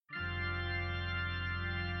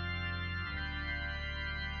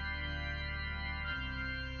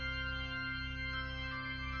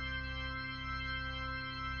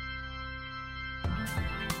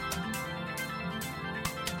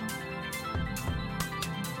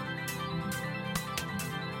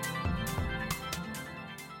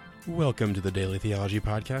Welcome to the Daily Theology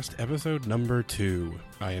Podcast, episode number 2.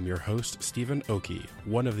 I am your host, Stephen Oakey,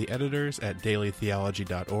 one of the editors at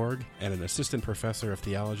dailytheology.org and an assistant professor of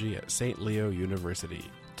theology at St. Leo University.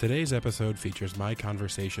 Today's episode features my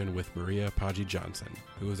conversation with Maria Poggi Johnson,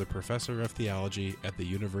 who is a professor of theology at the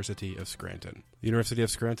University of Scranton. The University of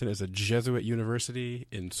Scranton is a Jesuit university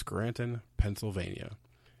in Scranton, Pennsylvania.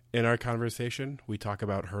 In our conversation, we talk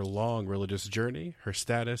about her long religious journey, her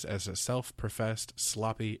status as a self-professed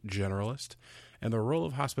sloppy generalist, and the role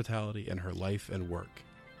of hospitality in her life and work.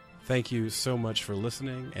 Thank you so much for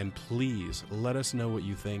listening, and please let us know what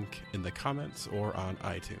you think in the comments or on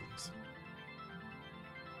iTunes.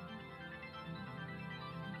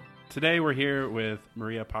 Today we're here with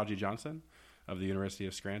Maria Poggi Johnson of the University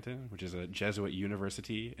of Scranton, which is a Jesuit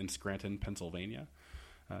university in Scranton, Pennsylvania.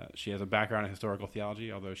 She has a background in historical theology,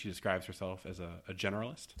 although she describes herself as a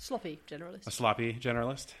generalist. Sloppy generalist. A sloppy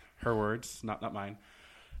generalist. Her words, not mine.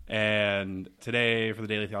 And today, for the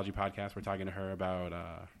Daily Theology Podcast, we're talking to her about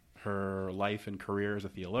her life and career as a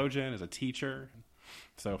theologian, as a teacher.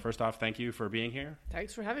 So first off, thank you for being here.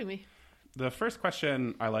 Thanks for having me. The first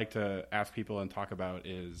question I like to ask people and talk about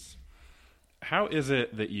is, how is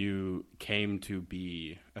it that you came to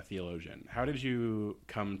be a theologian? How did you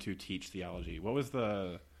come to teach theology? What was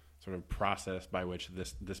the sort of process by which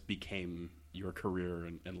this became your career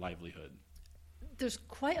and livelihood? There's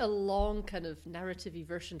quite a long kind of narrative-y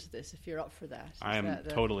version to this, if you're up for that. I am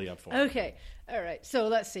totally up for it. Okay. All right. So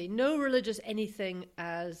let's see. No religious anything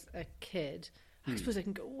as a kid. I suppose I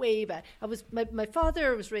can go way back. My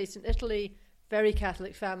father was raised in Italy. Very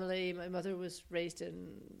Catholic family. My mother was raised in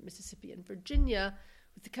Mississippi and Virginia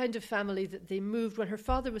with the kind of family that they moved when her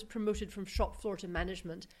father was promoted from shop floor to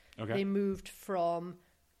management. Okay. They moved from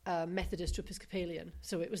Methodist to Episcopalian.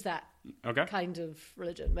 So it was that kind of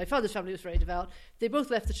religion. My father's family was very devout. They both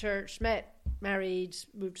left the church, met, married,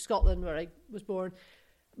 moved to Scotland where I was born.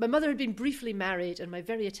 My mother had been briefly married, and my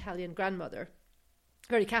very Italian grandmother,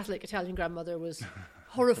 very Catholic Italian grandmother, was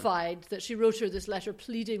horrified that she wrote her this letter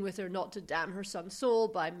pleading with her not to damn her son's soul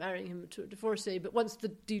by marrying him to a divorcee. But once the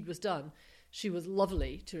deed was done, she was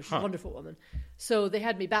lovely to her. She's a wonderful woman. So they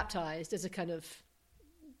had me baptized as a kind of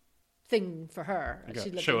thing for her. She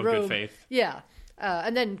lived show in Rome. Of good faith. Yeah.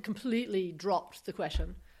 And then completely dropped the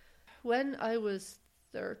question. When I was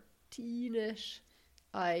 13-ish,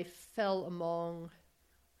 I fell among...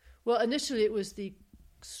 Well, initially it was the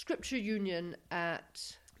Scripture Union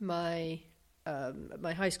at my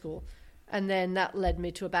high school, and then that led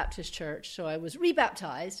me to a Baptist church. So I was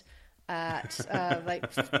rebaptized at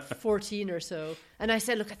like 14 or so, and I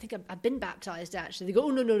said, "Look, I think I've been baptized." Actually, they go,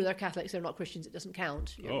 "Oh no, they're Catholics. They're not Christians. It doesn't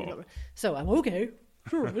count." You're not... So I'm okay.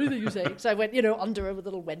 Sure, anything you say. So I went, under with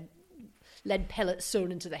little lead pellets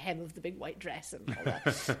sewn into the hem of the big white dress and all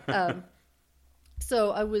that.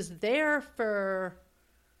 So I was there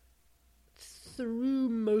through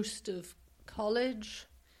most of college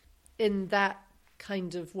in that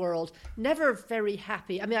kind of world. Never very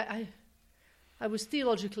happy. I mean, I was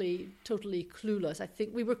theologically totally clueless. I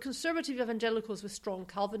think we were conservative evangelicals with strong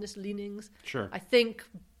Calvinist leanings. Sure. I think,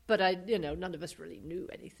 but none of us really knew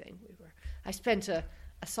anything. I spent a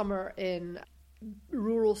summer in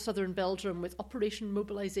rural southern Belgium with Operation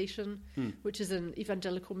Mobilization, which is an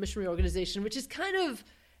evangelical missionary organization, which is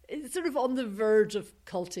it's sort of on the verge of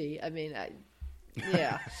culty. I mean,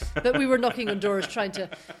 yeah, but we were knocking on doors trying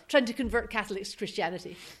to convert Catholics to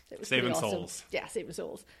Christianity. It was saving awesome. Souls. Yeah, saving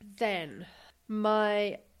souls. Then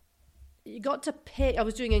you got to pick. I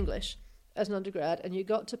was doing English as an undergrad, and you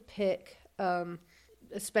got to pick a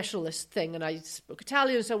specialist thing. And I spoke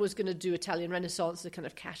Italian, so I was going to do Italian Renaissance to kind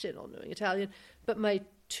of cash in on knowing Italian. But my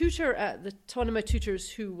tutor one of my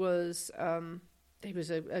tutors, who was he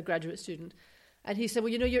was a graduate student, and he said,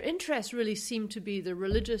 "Well, your interests really seem to be the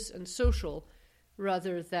religious and social,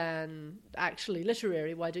 rather than actually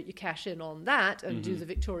literary. Why don't you cash in on that and do the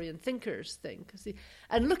Victorian thinkers thing?"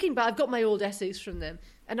 And looking back, I've got my old essays from them,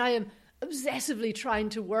 and I am obsessively trying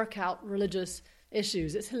to work out religious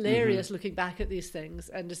issues. It's hilarious looking back at these things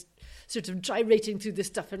and just sort of gyrating through this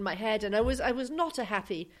stuff in my head. And I was not a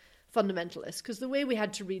happy fundamentalist, because the way we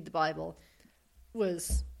had to read the Bible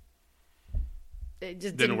was... It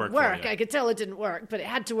just didn't work. I could tell it didn't work, but it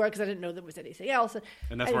had to work because I didn't know there was anything else.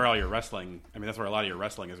 And that's where all your wrestling, that's where a lot of your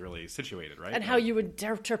wrestling is really situated, right? And how you would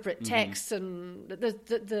interpret texts. And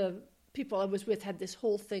the people I was with had this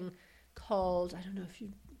whole thing called, I don't know if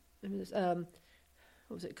you remember this, what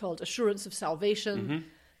was it called? Assurance of Salvation,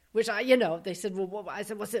 which they said, well, I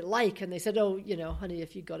said, what's it like? And they said, oh, honey,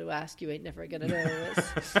 if you got to ask, you ain't never going to know.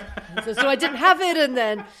 So I didn't have it. And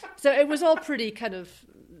then, so it was all pretty kind of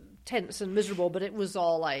tense and miserable, but it was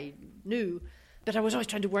all I knew. But I was always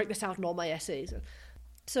trying to work this out in all my essays.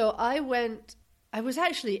 So I was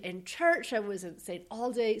actually in church. I was in St.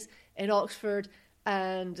 Aldate's in Oxford,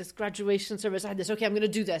 and this graduation service, I had this, okay, I'm going to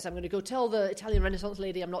do this. I'm going to go tell the Italian Renaissance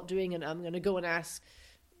lady I'm not doing it. I'm going to go and ask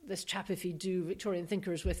this chap if he'd do Victorian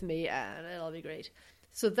thinkers with me, and it'll be great.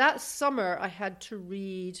 So that summer I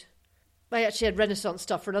actually had Renaissance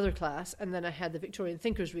stuff for another class, and then I had the Victorian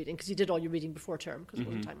thinkers reading, because you did all your reading before term, because it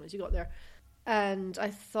wasn't time as you got there. And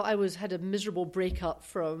I thought had a miserable breakup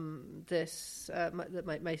from this,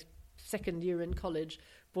 my second year in college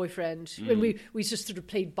boyfriend. When we just sort of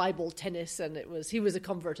played Bible tennis, and he was a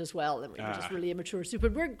convert as well, and we were just really immature,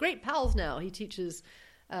 stupid. We're great pals now. He teaches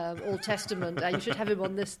Old Testament. You should have him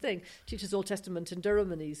on this thing. Teaches Old Testament in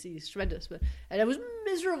Durham, and he's tremendous. And I was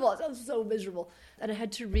miserable. I was so miserable. And I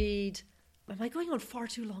had to read... Am I going on far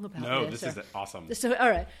too long about this? No, this is awesome. So, all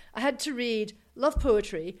right. I had to read love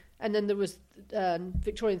poetry, and then there was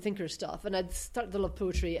Victorian thinker stuff. And I'd start the love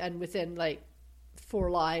poetry, and within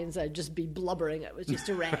 4 lines, I'd just be blubbering. It was just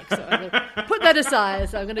a wreck. So I'm going to put that aside.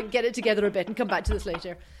 So I'm going to get it together a bit and come back to this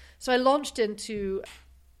later. So I launched into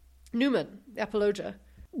Newman, the Apologia,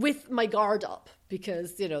 with my guard up,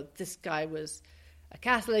 because, this guy was a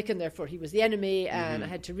Catholic, and therefore he was the enemy, and I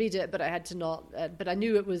had to read it, but I had to not. But I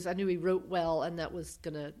knew he wrote well, and that was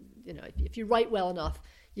gonna, if you write well enough,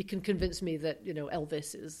 you can convince me that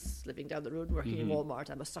Elvis is living down the road and working in Walmart.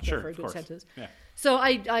 I'm a sucker for a good sentence. Yeah. So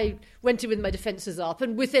I went in with my defences up,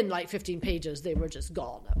 and within 15 pages they were just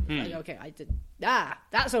gone. I was okay, I did.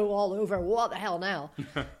 That's all over. What the hell now?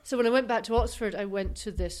 So when I went back to Oxford, I went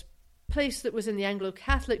to this place that was in the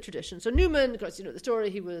Anglo-Catholic tradition. So Newman, of course, the story,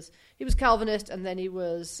 he was Calvinist, and then he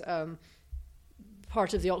was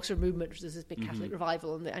part of the Oxford movement, which is this big Catholic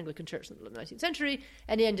revival in the Anglican Church in the 19th century,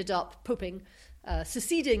 and he ended up poping,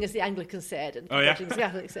 seceding, as the Anglicans said, and as the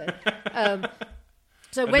Catholics said.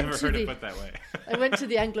 So I went to put that way. I went to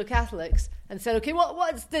the Anglo-Catholics and said, okay,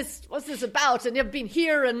 what's this about? And you've been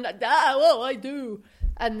here, and I do.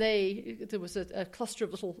 And there was a cluster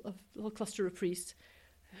of little cluster of priests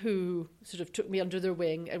who sort of took me under their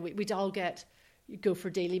wing, and we'd all go for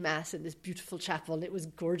daily mass in this beautiful chapel, and it was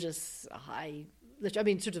gorgeous,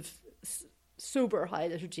 sort of sober high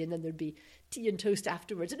liturgy, and then there'd be tea and toast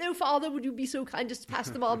afterwards. And, oh, Father, would you be so kind as to pass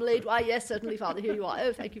the marmalade? Why, yes, certainly, Father, here you are.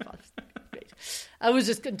 Oh, thank you, Father. Great. I was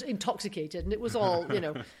just intoxicated, and it was all,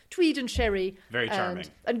 tweed and sherry. Very charming.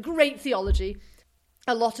 And great theology.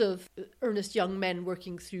 A lot of earnest young men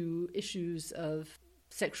working through issues of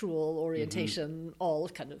sexual orientation, all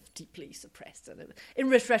kind of deeply suppressed. And in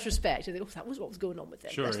retrospect, I think, that was what was going on with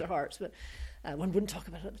them, bless their hearts. But one wouldn't talk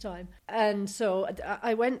about it at the time. And so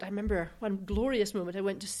I remember one glorious moment, I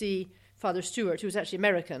went to see Father Stewart, who was actually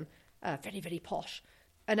American, very, very posh,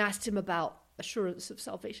 and asked him about assurance of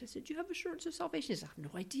salvation. I said, do you have assurance of salvation? He said, I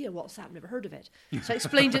have no idea. What's that? I've never heard of it. So I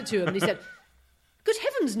explained it to him, and he said, good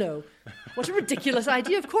heavens, no. What a ridiculous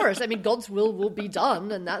idea, of course. I mean, God's will be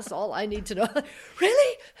done, and that's all I need to know.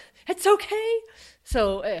 Really? It's okay?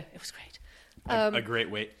 So it was great. A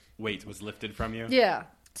great weight was lifted from you? Yeah.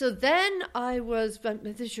 So then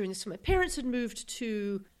so my parents had moved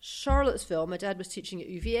to Charlottesville. My dad was teaching at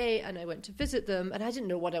UVA, and I went to visit them, and I didn't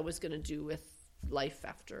know what I was going to do with life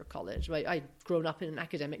after college. I'd grown up in an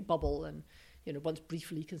academic bubble, and once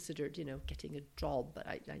briefly considered, getting a job, but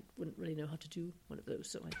I wouldn't really know how to do one of those,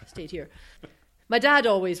 so I stayed here. My dad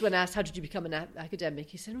always, when asked, how did you become an academic,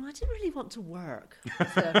 he said, I didn't really want to work.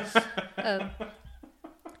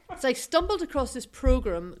 So I stumbled across this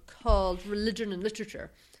program called Religion and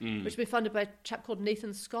Literature, which had been funded by a chap called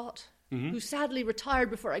Nathan Scott, who sadly retired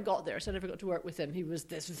before I got there, so I never got to work with him. He was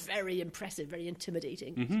this very impressive, very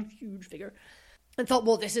intimidating, huge figure. And thought,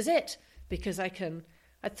 well, this is it, because I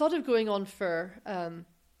thought of going on for...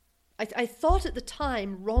 I thought at the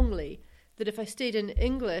time, wrongly, that if I stayed in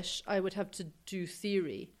English, I would have to do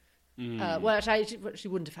theory. Well, I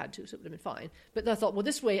actually wouldn't have had to, so it would have been fine. But I thought, well,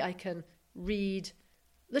 this way I can read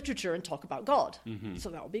literature and talk about God. So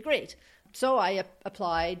that would be great. So I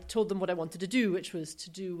applied, told them what I wanted to do, which was to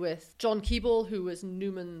do with John Keble, who was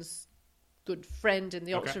Newman's good friend in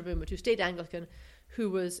the Oxford movement, who stayed Anglican, who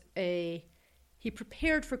was he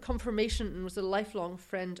prepared for confirmation and was a lifelong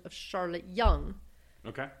friend of Charlotte Young.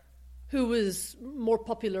 Okay. Who was more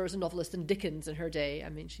popular as a novelist than Dickens in her day. I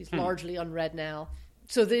mean, she's largely unread now.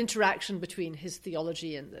 So the interaction between his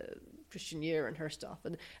theology and the Christian Year and her stuff.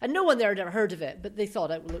 And no one there had ever heard of it, but they thought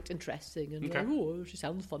it looked interesting. And she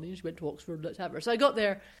sounds funny. She went to Oxford, let's have her. So I got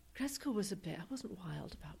there. Grad school was I wasn't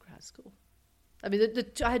wild about grad school. I mean,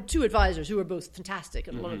 I had two advisors who were both fantastic,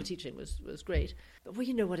 and a lot of the teaching was great. But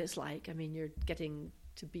you know what it's like. I mean, you're getting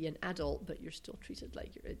to be an adult, but you're still treated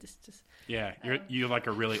like you're just. Yeah, you're like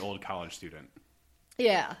a really old college student.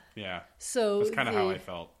 Yeah. Yeah. So that's kind of how I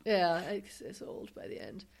felt. Yeah, it's old by the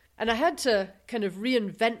end. And I had to kind of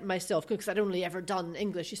reinvent myself because I'd only ever done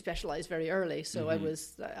English. You specialize very early. So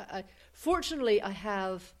fortunately, I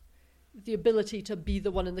have the ability to be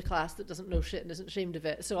the one in the class that doesn't know shit and isn't ashamed of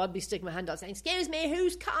it. So I'd be sticking my hand out saying, excuse me,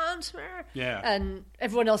 who's can't? Yeah. And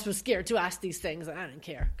everyone else was scared to ask these things, and I didn't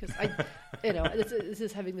care because this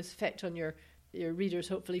is having this effect on your readers,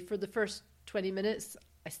 hopefully. For the first 20 minutes,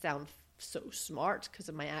 I sound so smart because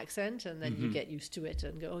of my accent, and then you get used to it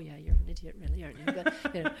and go, oh yeah, you're an idiot, really, aren't you?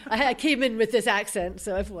 But I came in with this accent,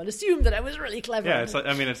 so everyone assumed that I was really clever. Yeah, it's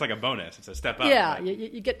like a bonus. It's a step up. Yeah, right?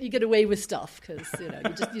 you get away with stuff because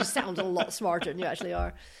you sound a lot smarter than you actually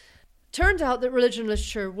are. Turned out that religion and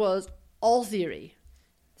literature was all theory.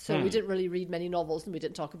 So we didn't really read many novels and we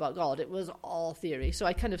didn't talk about God. It was all theory. So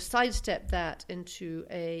I kind of sidestepped that into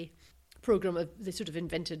a program they sort of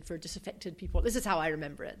invented for disaffected people. This is how I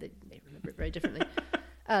remember it. They may remember it very differently.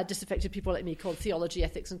 Disaffected people like me, called Theology,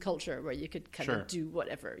 Ethics and Culture, where you could kind of do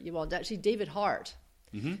whatever you want. Actually, David Hart,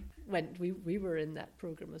 when we were in that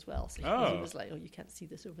program as well. So he was like, oh, you can't see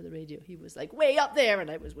this over the radio. He was like way up there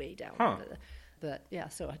and I was way down. But yeah,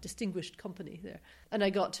 so a distinguished company there. And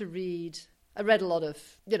I got to I read a lot of,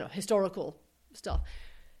 historical stuff.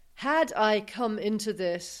 Had I come into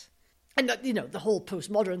this, and, the whole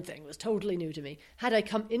postmodern thing was totally new to me. Had I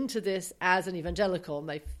come into this as an evangelical,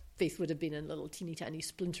 my faith would have been in little teeny tiny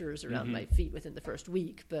splinters around my feet within the first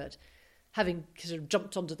week. But having sort of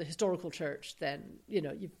jumped onto the historical church, then,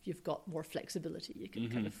 you've got more flexibility. You can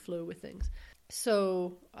kind of flow with things.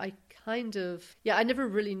 So I I never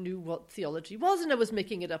really knew what theology was, and I was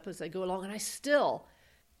making it up as I go along. And I still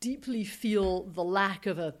deeply feel the lack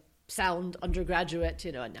of a sound undergraduate,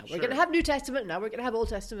 and now we're going to have New Testament, now we're going to have Old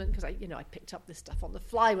Testament, because I picked up this stuff on the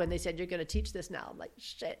fly when they said you're going to teach this now. I'm like,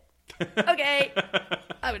 shit, okay,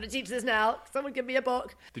 I'm going to teach this now. Someone give me a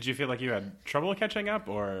book. Did you feel like you had trouble catching up,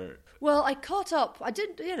 or? Well, I caught up. I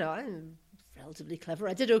did, I'm relatively clever.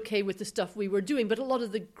 I did okay with the stuff we were doing, but a lot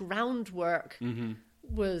of the groundwork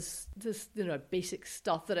was this, basic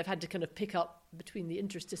stuff that I've had to kind of pick up between the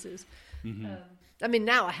interstices.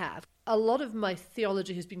 Now I have. A lot of my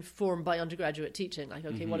theology has been formed by undergraduate teaching. Like,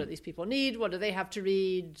 okay, what do these people need? What do they have to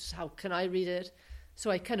read? How can I read it? So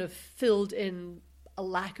I kind of filled in a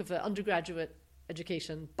lack of an undergraduate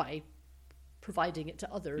education by providing it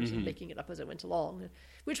to others and making it up as I went along,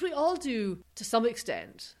 which we all do to some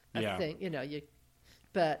extent, I think.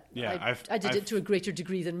 But I did it to a greater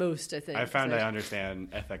degree than most, I think. I found I understand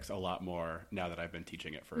ethics a lot more now that I've been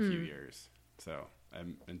teaching it for a few years. So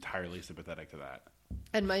I'm entirely sympathetic to that.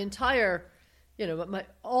 And my entire,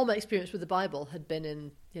 all my experience with the Bible had been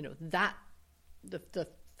in, the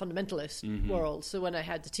fundamentalist world. So when I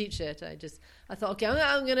had to teach it, I thought, okay,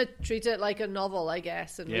 I'm going to treat it like a novel, I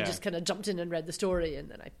guess. And we just kind of jumped in and read the story, and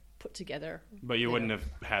then I put together. But you wouldn't have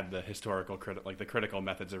had the historical, the critical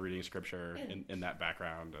methods of reading scripture in that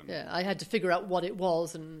background. And... Yeah, I had to figure out what it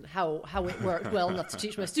was and how it worked well enough to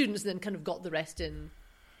teach my students, and then kind of got the rest in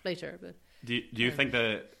later. But do you think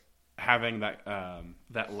that having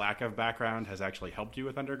that lack of background has actually helped you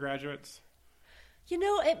with undergraduates?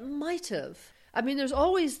 It might have. There's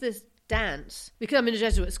always this dance, because I'm in a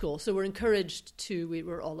Jesuit school, so we're encouraged we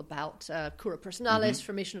were all about cura personalis,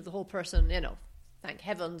 formation of the whole person, thank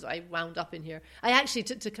heavens I wound up in here. I actually,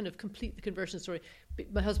 to kind of complete the conversion story,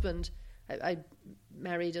 my husband, I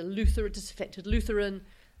married a disaffected Lutheran,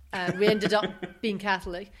 and we ended up being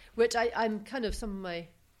Catholic, which I'm kind of, some of my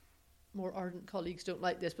more ardent colleagues don't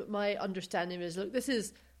like this, but my understanding is, look, this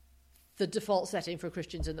is the default setting for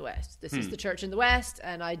Christians in the West. This is the church in the West,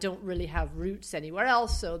 and I don't really have roots anywhere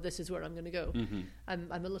else, so this is where I'm going to go.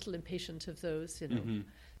 I'm a little impatient of those,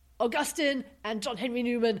 Augustine and John Henry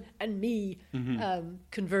Newman and me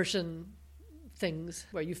conversion things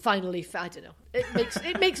where you finally, I don't know.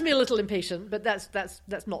 It makes me a little impatient, but that's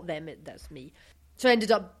not them. That's me. So I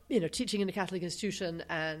ended up, teaching in a Catholic institution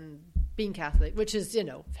and being Catholic, which is,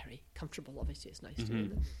 very comfortable. Obviously, it's nice to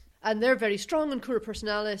do. And they're very strong on cura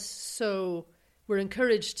personalis, so we're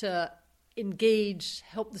encouraged to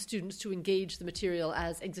help the students to engage the material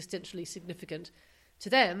as existentially significant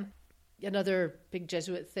to them. Another big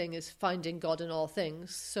Jesuit thing is finding God in all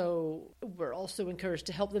things. So we're also encouraged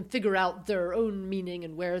to help them figure out their own meaning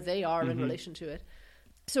and where they are in relation to it.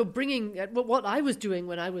 So what I was doing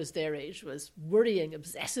when I was their age was worrying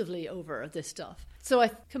obsessively over this stuff. So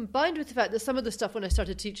I combined with the fact that some of the stuff when I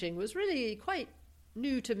started teaching was really quite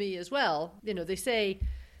new to me as well. They say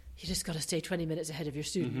you just got to stay 20 minutes ahead of your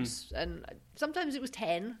students. And sometimes it was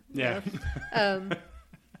 10. Yeah.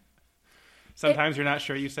 Sometimes you're not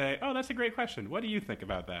sure. You say, oh, that's a great question. What do you think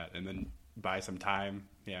about that? And then buy some time.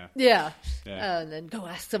 Yeah. Yeah. Yeah. And then go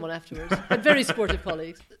ask someone afterwards. But very supportive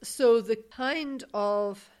colleagues. So the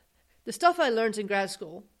stuff I learned in grad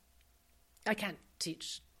school, I can't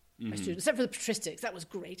teach my students, except for the patristics. That was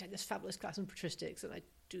great. I had this fabulous class in patristics, and I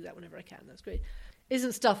do that whenever I can. That's great.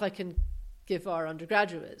 Isn't stuff I can give our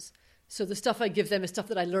undergraduates. So the stuff I give them is stuff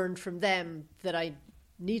that I learned from them that I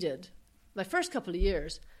needed. My first couple of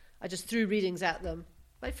years, I just threw readings at them.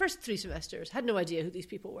 My first 3 semesters, had no idea who these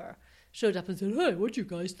people were. Showed up and said, hey, what do you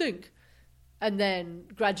guys think? And then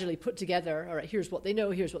gradually put together, all right, here's what they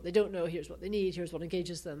know, here's what they don't know, here's what they need, here's what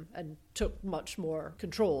engages them, and took much more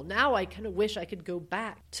control. Now I kind of wish I could go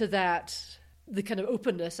back to the kind of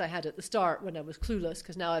openness I had at the start when I was clueless,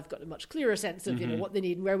 because now I've got a much clearer sense of, what they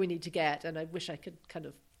need and where we need to get, and I wish I could kind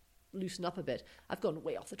of loosen up a bit. I've gone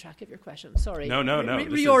way off the track of your question. Sorry. No.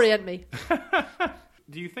 Reorient me.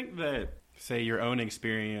 Do you think that, say, your own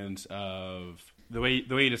experience of the way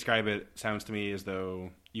you describe it sounds to me as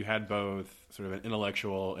though you had both sort of an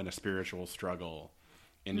intellectual and a spiritual struggle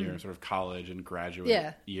in your sort of college and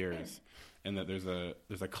graduate years, and that there's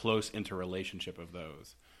a close interrelationship of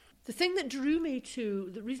those. The thing that drew me to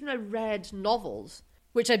the reason I read novels,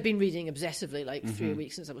 which I'd been reading obsessively like 3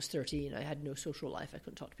 weeks since I was 13. I had no social life. I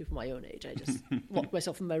couldn't talk to people my own age. I just locked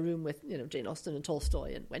myself in my room with Jane Austen and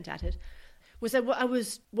Tolstoy and went at it. Was that I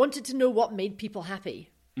wanted to know what made people happy.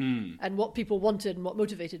 And what people wanted and what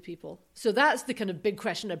motivated people. So that's the kind of big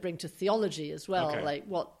question I bring to theology as well. Okay. Like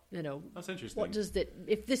That's interesting. What does that,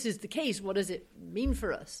 if this is the case, what does it mean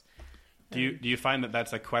for us? Do you find that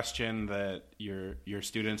that's a question that your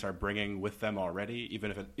students are bringing with them already, even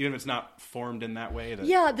if it's not formed in that way?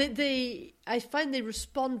 Yeah, I find they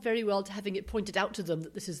respond very well to having it pointed out to them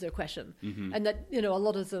that this is their question, and that a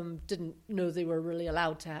lot of them didn't know they were really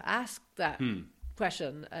allowed to ask that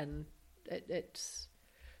question, and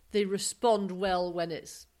they respond well when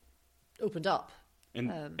it's opened up.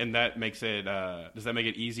 And that makes it, does that make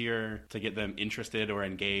it easier to get them interested or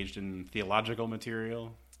engaged in theological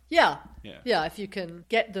material? Yeah. If you can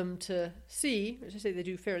get them to see, which I say they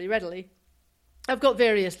do fairly readily. I've got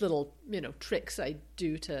various little, tricks I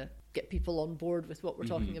do to get people on board with what we're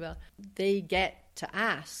talking about. They get to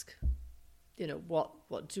ask,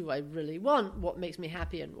 what do I really want? What makes me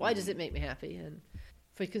happy, and why does it make me happy? And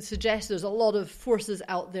if I can suggest there's a lot of forces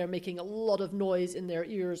out there making a lot of noise in their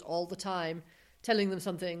ears all the time, telling them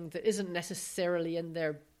something that isn't necessarily in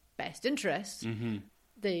their best interest,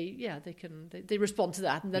 they respond to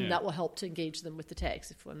that, and then that will help to engage them with the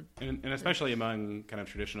text. And especially among kind of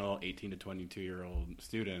traditional 18 to 22-year-old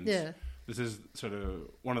students, this is sort of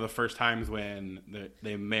one of the first times when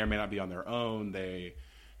they may or may not be on their own. They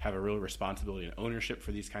have a real responsibility and ownership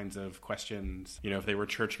for these kinds of questions. If they were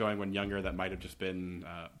church-going when younger, that might have just been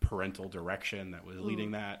parental direction that was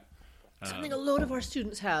leading that. Something a lot of our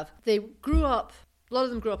students have. A lot of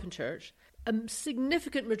them grew up in church. A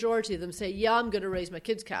significant majority of them say, yeah, I'm going to raise my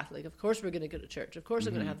kids Catholic. Of course we're going to go to church. Of course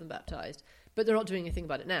I'm going to have them baptized. But they're not doing anything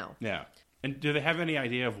about it now. Yeah. And do they have any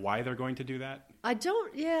idea of why they're going to do that? I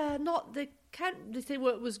don't, they can't, they say,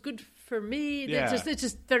 well, it was good for me. It's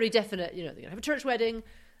just very definite, they're going to have a church wedding,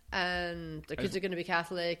 and their kids are going to be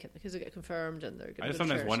Catholic, and the kids will get confirmed, and they're going to I just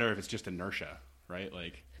sometimes wonder if it's just inertia, right?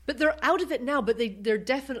 But they're out of it now, but they're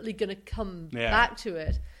definitely going to come back to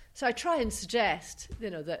it. So I try and suggest,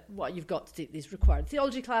 that you've got these required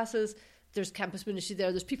theology classes, there's campus ministry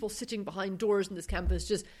there's people sitting behind doors in this campus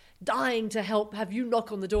just dying to have you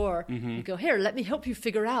knock on the door and go, here, let me help you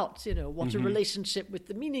figure out, what a relationship with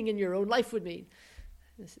the meaning in your own life would mean.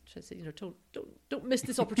 I say, don't miss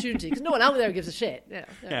this opportunity, because no one out there gives a shit.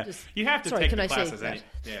 You have to take the classes anyway.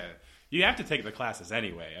 You have to take the classes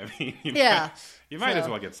anyway. I mean, you might as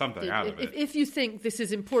well get something out of it. If you think this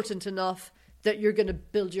is important enough that you're going to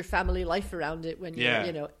build your family life around it when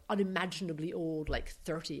you're, unimaginably old, like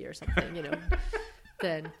 30 or something,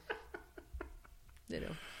 then,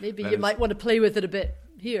 maybe you might want to play with it a bit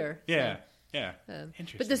here.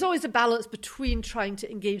 Interesting. But there's always a balance between trying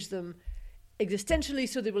to engage them existentially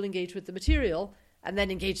so they will engage with the material, and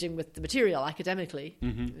then engaging with the material academically.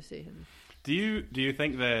 Do you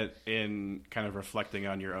think that in kind of reflecting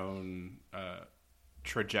on your own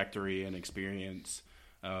trajectory and experience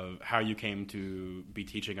of how you came to be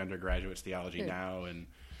teaching undergraduates theology now, and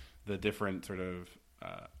the different sort of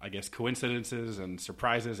coincidences and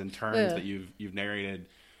surprises and turns that you've narrated,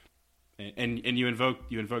 and you invoke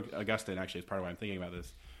Augustine, actually, as part of why I'm thinking about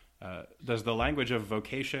this. Does the language of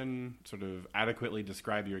vocation sort of adequately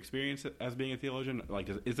describe your experience as being a theologian?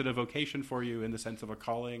 Is it a vocation for you in the sense of a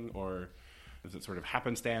calling, or is it sort of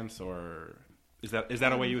happenstance, or is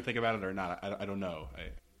that a way you would think about it or not? I don't know.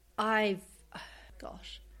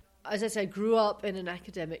 as I said, I grew up in an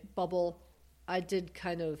academic bubble. I did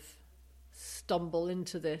kind of stumble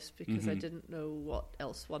into this because I didn't know what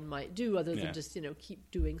else one might do other than just, keep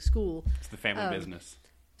doing school. It's the family business.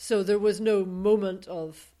 So there was no moment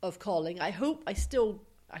of calling. I hope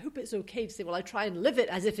it's okay to say, well, I try and live it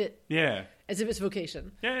as if it's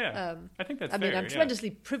vocation. Yeah. I think that's fair. I mean, I'm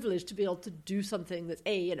tremendously privileged to be able to do something that's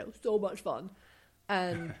A, so much fun,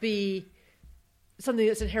 and B, something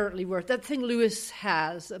that's inherently worth. That thing Lewis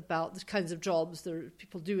has about the kinds of jobs, there are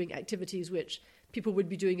people doing activities which people would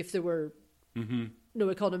be doing if there were no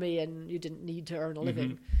economy and you didn't need to earn a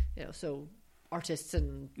living. So artists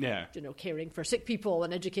and caring for sick people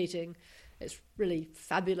and educating. It's really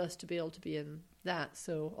fabulous to be able to be in that.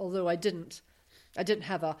 So although I didn't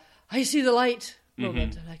have a I see the light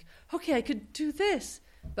moment. I'm like, okay, I could do this,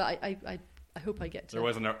 but I hope I get to. There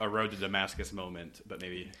wasn't a road to Damascus moment, but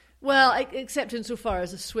maybe. Well, except insofar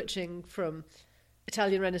as a switching from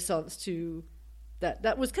Italian Renaissance to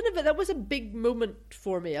that was a big moment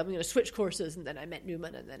for me. I'm going to switch courses, and then I met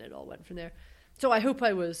Newman, and then it all went from there. So I hope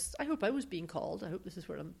I was being called. I hope this is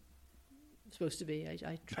where I'm supposed to be.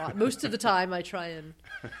 I try most of the time. I try and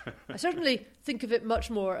I certainly think of it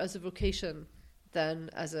much more as a vocation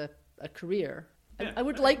than as a career. Yeah. I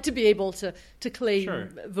would like to be able to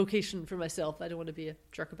claim vocation for myself. I don't want to be a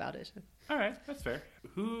jerk about it. All right, that's fair.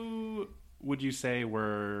 Who would you say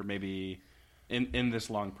were maybe in this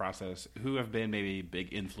long process, who have been maybe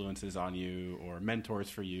big influences on you or mentors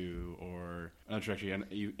for you or another trajectory?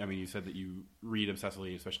 You said that you read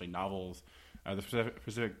obsessively, especially novels. Are there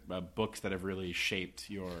specific books that have really shaped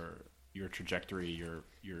your trajectory,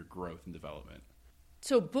 your growth and development?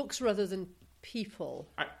 So books rather than people?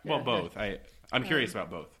 Both. I'm curious about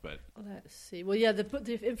both, but let's see. Well, yeah,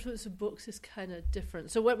 the influence of books is kind of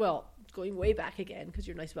different. So, going way back again, because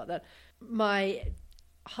you're nice about that. My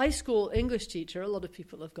high school English teacher, a lot of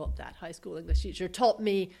people have got that, high school English teacher, taught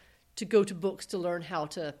me to go to books to learn how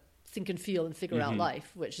to think and feel and figure out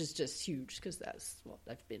life, which is just huge, because that's what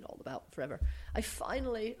I've been all about forever. I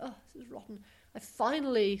finally, this is rotten,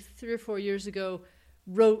 3 or 4 years ago,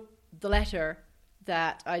 wrote the letter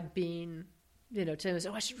that I'd been, telling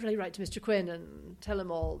myself, I should really write to Mr. Quinn and tell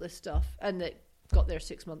him all this stuff. And it got there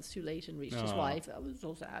 6 months too late and reached his wife. That was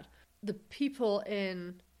so sad. The people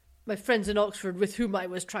my friends in Oxford with whom I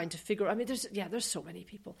was trying to figure, there's so many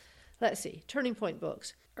people. Let's see, Turning Point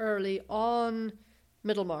books. Early on,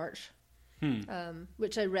 Middlemarch,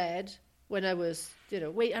 which I read when I was,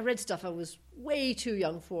 I read stuff I was way too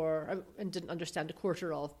young for and didn't understand a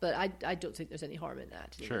quarter of, but I don't think there's any harm in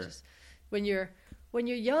that. Sure. When you're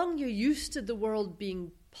young, you're used to the world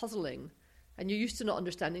being puzzling, and you're used to not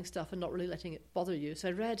understanding stuff and not really letting it bother you. So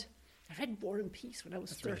I read War and Peace when I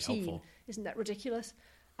was 13. Really Isn't that ridiculous?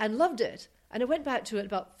 And loved it. And I went back to it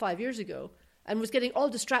about 5 years ago and was getting all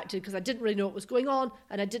distracted because I didn't really know what was going on,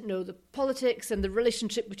 and I didn't know the politics and the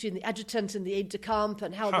relationship between the adjutant and the aide-de-camp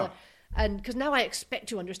and because now I expect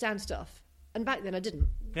to understand stuff. And back then I didn't.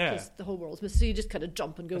 Yeah. Because the whole world's missing. So you just kind of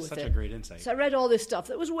jump and go with it. That's such a great insight. So I read all this stuff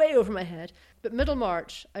that was way over my head. But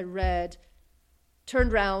Middlemarch, I read,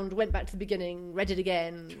 turned round, went back to the beginning, read it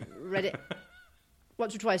again, read it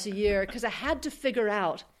once or twice a year, because I had to figure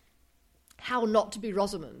out how not to be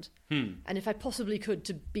Rosamund. And if I possibly could,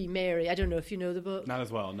 to be Mary. I don't know if you know the book. Not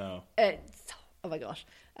as well, no. Oh my gosh.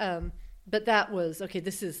 But that was, okay,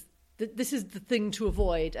 this is the thing to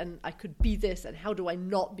avoid, and I could be this, and how do I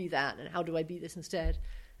not be that, and how do I be this instead?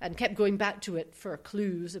 And kept going back to it for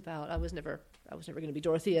clues about I was never going to be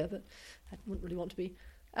Dorothea, but I wouldn't really want to be.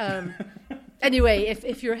 Anyway,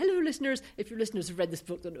 if your listeners have read this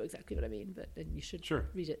book, they'll know exactly what I mean, but then you should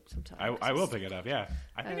read it sometime. I will pick it up, yeah.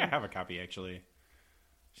 I think I have a copy, actually.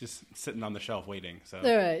 Just sitting on the shelf waiting. So.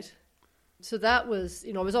 All right. So that was,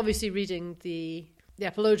 I was obviously reading the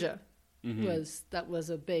Apologia. That was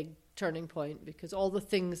a big turning point, because all the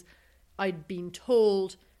things I'd been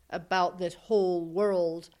told about this whole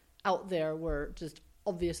world out there were just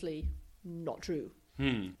obviously not true.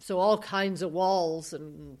 So all kinds of walls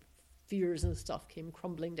and fears and stuff came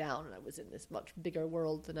crumbling down, and I was in this much bigger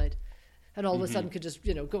world than and all of a sudden could just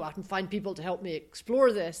go out and find people to help me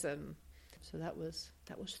explore this, and so that was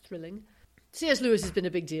thrilling. C.S. Lewis has been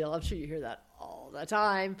a big deal. I'm sure you hear that all the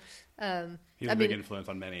time. He's a big influence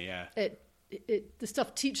on many, yeah. The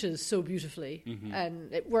stuff teaches so beautifully,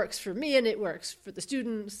 and it works for me and it works for the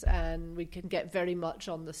students, and we can get very much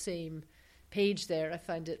on the same page there. I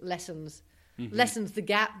find it lessens the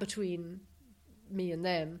gap between me and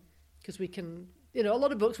them, because we can, a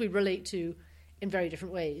lot of books we relate to in very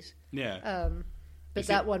different ways. Yeah. But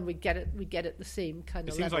that one we get it the same kind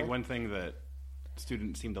of level. It seems like one thing that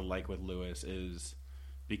students seem to like with Lewis is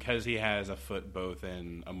because he has a foot both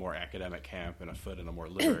in a more academic camp and a foot in a more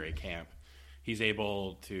literary camp, he's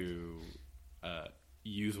able to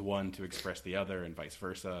use one to express the other and vice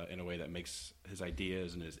versa in a way that makes his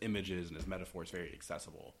ideas and his images and his metaphors very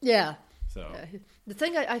accessible. Yeah. So the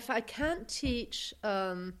thing I can't teach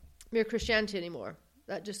Mere Christianity anymore.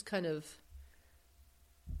 That just kind of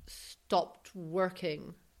stopped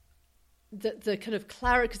working. The kind of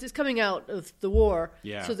clarity, because it's coming out of the war,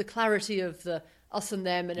 so the clarity of the us and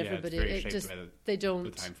them and everybody, it's it just by they don't.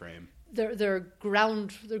 the time frame. Their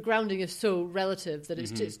grounding is so relative that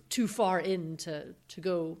it's just too far in to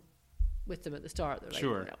go with them at the start. They're like,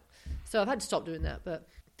 sure. No. So I've had to stop doing that, but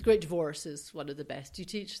The Great Divorce is one of the best. Do you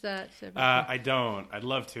teach that? I don't. I'd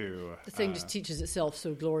love to. The thing just teaches itself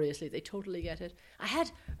so gloriously. They totally get it.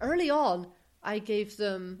 Early on, I gave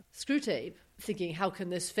them Screw Tape, thinking, how can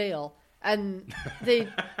this fail? And they...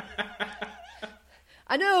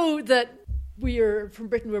 I know that from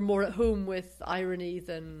Britain, we're more at home with irony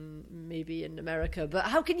than maybe in America, but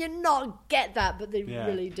how can you not get that? But they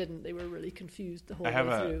really didn't. They were really confused the whole way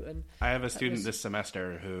through. I have a student this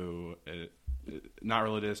semester who... not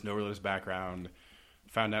religious, no religious background,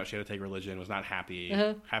 found out she had to take religion, was not happy,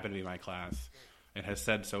 happened to be my class, and has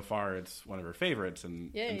said so far it's one of her favorites,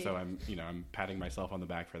 and so I'm patting myself on the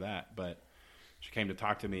back for that. But she came to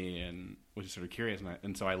talk to me and was just sort of curious,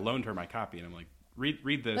 and so I loaned her my copy, and I'm like,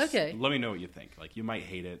 read this, okay. Let me know what you think. Like, you might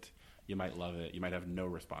hate it, you might love it, you might have no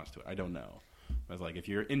response to it, I don't know. I was like, if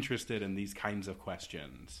you're interested in these kinds of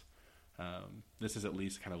questions, this is at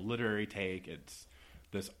least kind of literary take. It's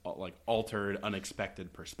this like altered,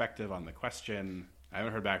 unexpected perspective on the question. I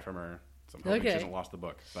haven't heard back from her, so I'm hoping she hasn't lost the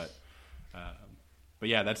book. But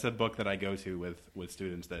yeah, that's the book that I go to with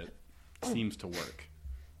students that seems to work.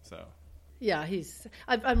 So yeah,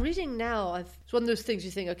 I'm reading now. It's one of those things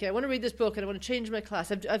you think, okay, I want to read this book and I want to change my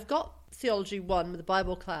class. I've got Theology 1 with the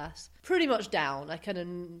Bible class pretty much down. I kind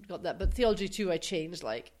of got that, but Theology 2 I changed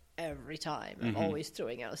like every time. I'm always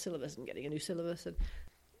throwing out a syllabus and getting a new syllabus,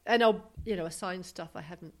 and I'll, assign stuff I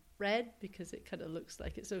haven't read because it kind of looks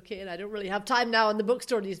like it's okay, and I don't really have time now, and the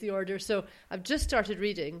bookstore needs the order. So I've just started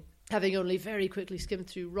reading, having only very quickly skimmed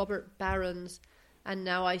through Robert Barron's, and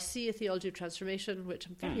now I see a Theology of Transformation, which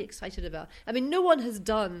I'm very excited about. I mean, no one has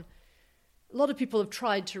done... A lot of people have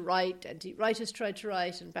tried to write, N.T. Wright has tried to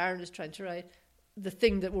write, and Barron has tried to write the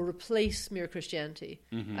thing that will replace Mere Christianity,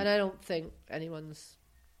 and I don't think anyone's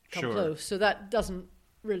come close. So that doesn't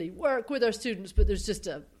really work with our students, but there's just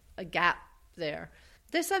a gap there.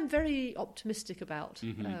 This I'm very optimistic about.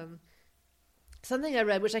 Something I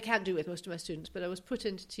read, which I can't do with most of my students, but I was put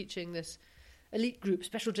into teaching this elite group,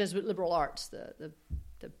 Special Jesuit Liberal Arts, the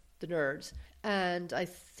nerds, and I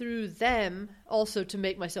threw them also to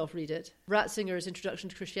make myself read it. Ratzinger's Introduction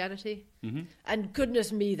to Christianity, and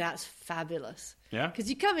goodness me, that's fabulous. Yeah, because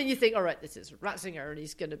you come in, you think, all right, this is Ratzinger, and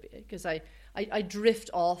he's going to be, because I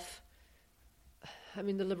drift off. I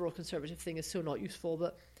mean, the liberal conservative thing is so not useful,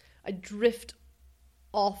 but I drift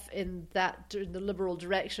off in the liberal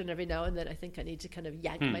direction every now and then. I think I need to kind of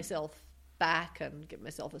yank myself back and give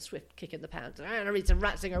myself a swift kick in the pants. I'm going to read some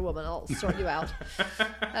Ratzinger Woman, I'll sort you out.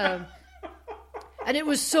 And it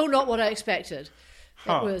was so not what I expected. It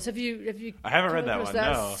was. Have you? I haven't read that one.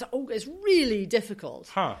 No. So, it's really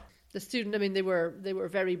difficult. The student, I mean, they were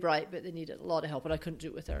very bright, but they needed a lot of help, and I couldn't do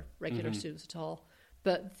it with our regular students at all.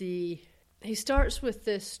 But he starts with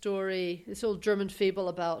this story, this old German fable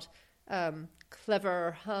about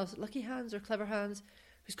Clever Hans, Lucky Hans or Clever Hans,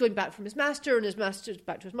 who's going back from his master, and his master's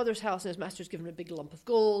back to his mother's house, and his master's given him a big lump of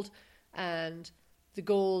gold, and the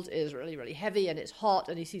gold is really, really heavy, and it's hot,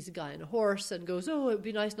 and he sees a guy on a horse and goes, oh, it would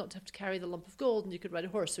be nice not to have to carry the lump of gold, and you could ride a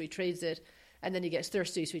horse. So he trades it, and then he gets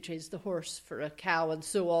thirsty, so he trades the horse for a cow, and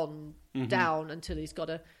so on down until he's got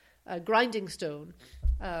a grinding stone.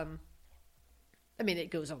 I mean,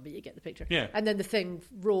 it goes on, but you get the picture. Yeah. And then the thing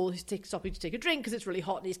he's stopping to take a drink because it's really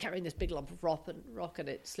hot, and he's carrying this big lump of rock, and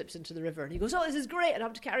it slips into the river. And he goes, oh, this is great, I don't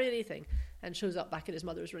have to carry anything. And shows up back, and his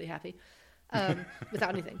mother is really happy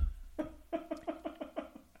without anything.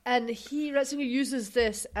 And Ratzinger uses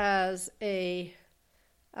this as a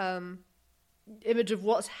image of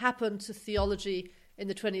what's happened to theology in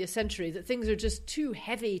the 20th century, that things are just too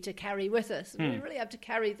heavy to carry with us. And we really have to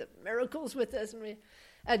carry the miracles with us.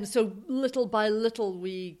 And so little by little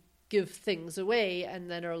we give things away and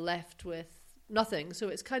then are left with nothing. So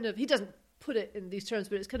it's kind of, he doesn't put it in these terms,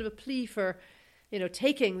 but it's kind of a plea for,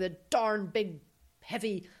 taking the darn big,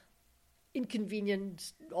 heavy,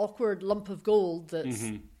 inconvenient, awkward lump of gold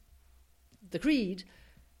that's the creed,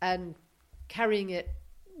 and carrying it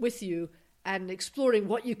with you and exploring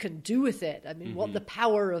what you can do with it. I mean, what the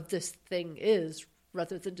power of this thing is,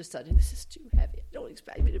 rather than deciding this is too heavy. I don't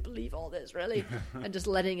expect me to believe all this, really, and just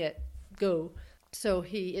letting it go. So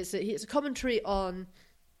it's a commentary on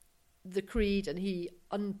the creed, and he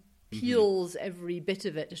unpeels every bit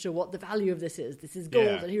of it to show what the value of this is. This is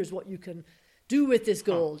gold, and here's what you can do with this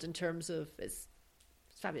gold in terms of it's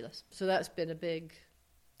fabulous. So that's been a big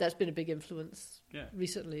influence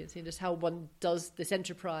recently. It's just how one does this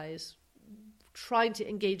enterprise, trying to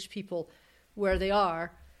engage people where they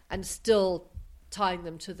are and still tying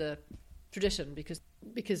them to the tradition, because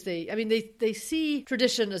they see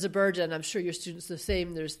tradition as a burden. I'm sure your students are the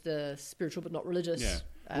same. There's the spiritual but not religious. Yeah.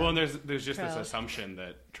 Well, and there's just this assumption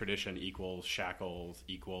that tradition equals shackles,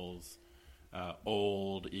 equals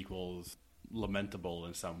old, equals lamentable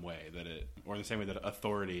in some way, or in the same way that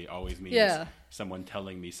authority always means someone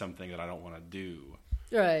telling me something that I don't want to do.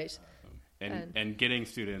 Right. And getting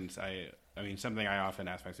students, I mean, something I often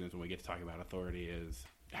ask my students when we get to talking about authority is,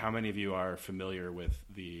 how many of you are familiar with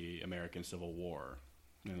the American Civil War?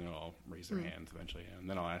 And they'll all raise their hands eventually. And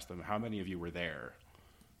then I'll ask them, how many of you were there?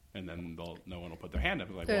 And then no one will put their hand up.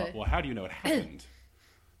 Like, well, how do you know it happened?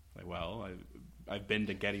 Like, well, I've been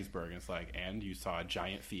to Gettysburg. And it's like, and you saw a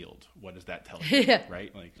giant field. What does that tell you?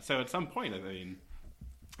 Right? Like, so at some point, I mean,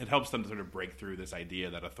 it helps them to sort of break through this idea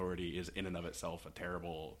that authority is in and of itself a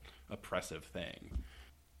terrible, oppressive thing.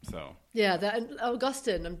 So and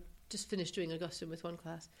Augustine, I'm just finished doing Augustine with one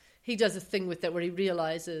class. He does a thing with that where he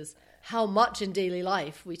realizes how much in daily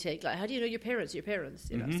life we take. Like, how do you know your parents? Your parents,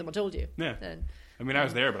 you know, someone told you. Yeah. And, I mean, I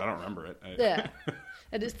was there, but I don't remember it.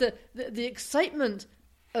 And it's the excitement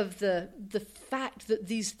of the fact that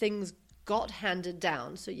these things got handed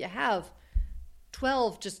down. So you have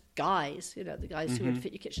 12 just guys, you know, the guys who would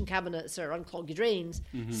fit your kitchen cabinets or unclog your drains,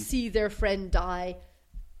 see their friend die,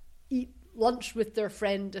 eat lunch with their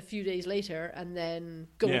friend a few days later, and then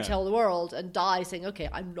go and tell the world and die saying, okay,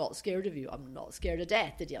 I'm not scared of you. I'm not scared of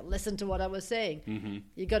death. Did you listen to what I was saying?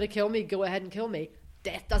 You got to kill me. Go ahead and kill me.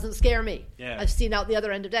 Death doesn't scare me. I've seen out the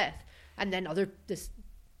other end of death. And then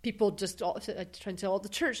people just trying to tell what the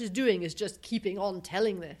church is doing is just keeping on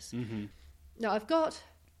telling this. Now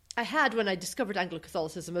I had, when I discovered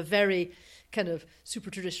Anglo-Catholicism, a very kind of super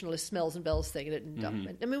traditionalist smells and bells thing.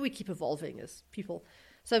 And I mean, we keep evolving as people.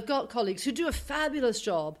 So I've got colleagues who do a fabulous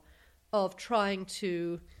job of trying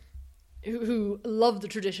to, who love the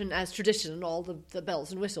tradition as tradition and all the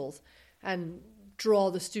bells and whistles, and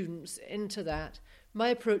draw the students into that. My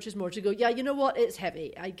approach is more to go, you know what? It's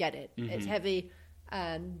heavy. I get it. It's heavy,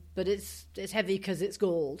 but it's heavy because it's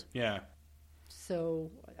gold. Yeah.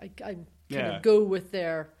 So I kind of go with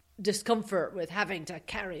their discomfort with having to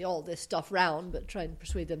carry all this stuff around, but try and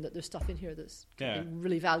persuade them that there's stuff in here that's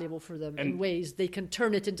really valuable for them in ways they can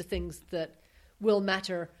turn it into things that will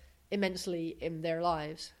matter immensely in their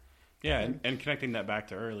lives. Yeah, and connecting that back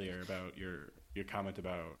to earlier about your comment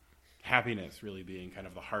about happiness really being kind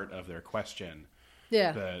of the heart of their question.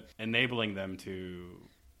 Yeah. That enabling them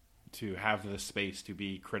to have the space to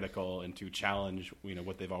be critical and to challenge, you know,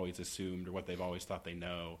 what they've always assumed or what they've always thought they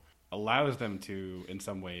know, allows them to, in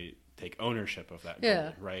some way, take ownership of that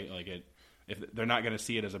goal, right? Like if they're not going to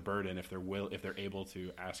see it as a burden, if they're able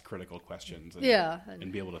to ask critical questions and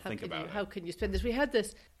be able to think about it. How can you spend this?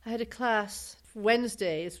 I had a class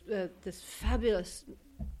Wednesday, this fabulous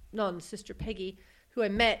nun, Sister Peggy, who I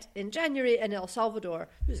met in January in El Salvador,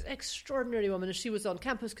 who's an extraordinary woman, and she was on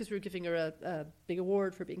campus because we were giving her a big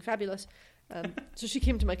award for being fabulous. So she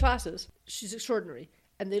came to my classes. She's extraordinary,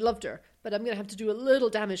 and they loved her. But I'm going to have to do a little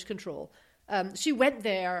damage control. She went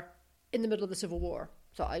there in the middle of the Civil War,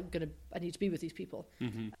 so I need to be with these people,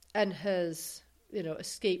 and has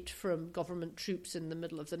escaped from government troops in the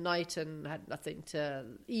middle of the night and had nothing to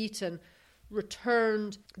eat, and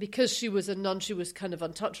returned because she was a nun. She was kind of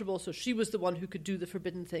untouchable, so she was the one who could do the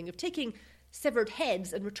forbidden thing of taking severed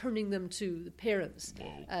heads and returning them to the parents.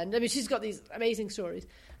 Whoa. And I mean, she's got these amazing stories,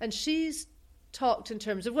 and she's talked in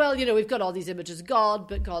terms of, well, we've got all these images of God,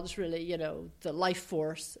 but God's really, the life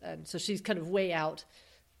force, and so she's kind of way out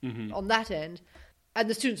on that end. And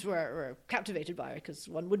the students were captivated by her, because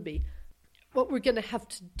one would be. What we're going to have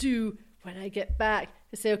to do when I get back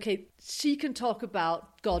is say, okay, she can talk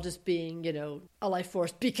about God as being, a life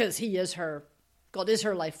force because God is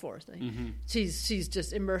her life force. She's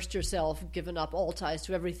just immersed herself, given up all ties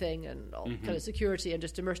to everything and all kind of security, and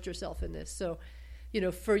just immersed herself in this. So,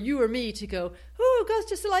 for you or me to go, oh, God's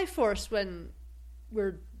just a life force when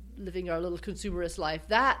we're living our little consumerist life,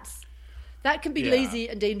 that can be lazy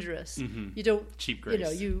and dangerous. You don't cheap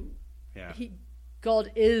grace.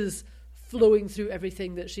 God is flowing through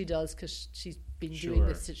everything that she does because she's been doing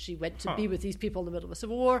this since she went to be with these people in the middle of a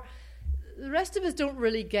civil war. the rest of us don't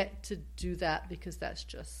really get to do that because that's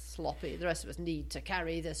just sloppy. The rest of us need to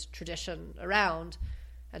carry this tradition around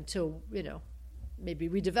until, maybe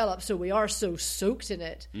we develop so we are so soaked in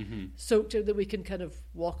it, soaked in that we can kind of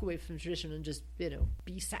walk away from tradition and just,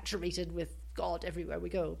 be saturated with God everywhere we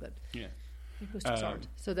go. But most of us aren't.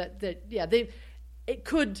 So it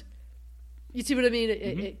could, you see what I mean?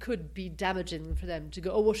 It could be damaging for them to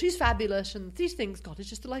go, oh, well, she's fabulous and these things, God is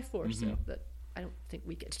just a life force. So that I don't think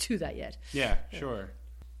we get to do that yet. Yeah, sure.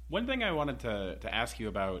 One thing I wanted to ask you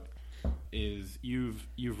about is you've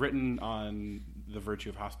written on the virtue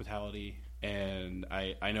of hospitality, and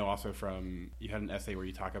I know also from, you had an essay where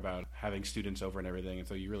you talk about having students over and everything, and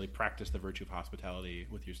so you really practice the virtue of hospitality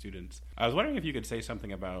with your students. I was wondering if you could say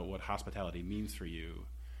something about what hospitality means for you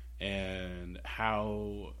and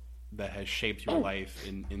how that has shaped your life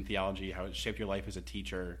in theology, how it shaped your life as a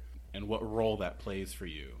teacher, and what role that plays for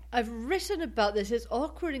you. I've written about this. It's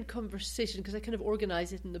awkward in conversation because I kind of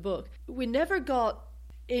organise it in the book. We never got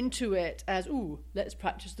into it as, let's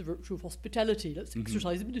practice the virtue of hospitality. Let's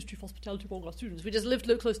exercise the ministry of hospitality among our students. We just lived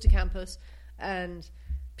close to campus and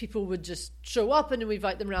people would just show up and then we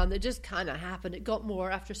invite them around. It just kind of happened. It got more,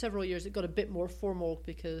 after several years, it got a bit more formal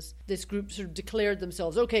because this group sort of declared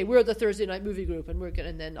themselves, okay, we're the Thursday night movie group and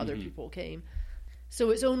and then other people came.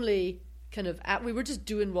 So it's only kind of, we were just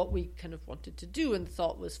doing what we kind of wanted to do and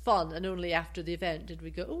thought was fun, and only after the event did we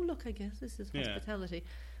go, oh, look, I guess this is hospitality.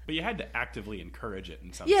 But you had to actively encourage it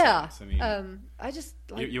in some sense. I mean, I just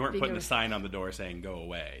like you weren't putting a sign on the door saying "Go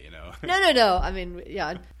away," No. I mean,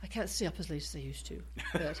 I can't stay up as late as I used to,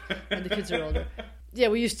 but when the kids are older. Yeah,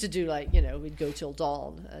 we used to do we'd go till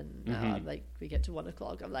dawn, and we get to 1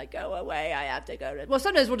 o'clock. I'm like, go away, I have to go. Well,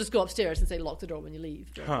 sometimes we'll just go upstairs and say, lock the door when you leave.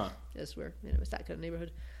 Yes, it's that kind of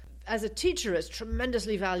neighborhood. As a teacher, it's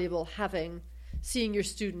tremendously valuable seeing your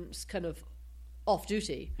students kind of off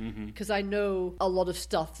duty, because I know a lot of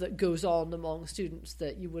stuff that goes on among students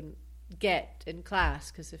that you wouldn't get in class,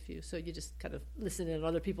 because you just kind of listen in on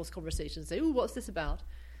other people's conversations and say, oh, what's this about?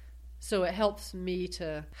 So it helps me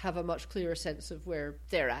to have a much clearer sense of where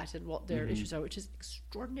they're at and what their issues are, which is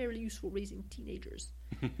extraordinarily useful raising teenagers,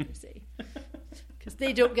 I say, because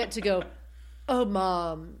they don't get to go, oh,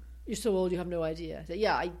 Mom, you're so old, you have no idea. I say,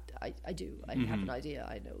 yeah, I do. I have an idea.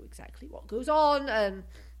 I know exactly what goes on, and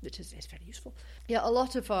which is very useful. Yeah, a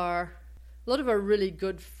lot of our really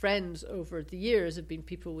good friends over the years have been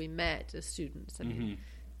people we met as students. I mean,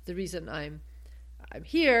 the reason I'm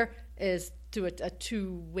here is to a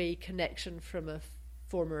two-way connection from a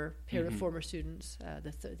former pair of former students.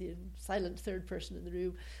 The silent third person in the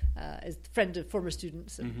room is the friend of former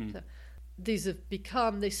students. And so these have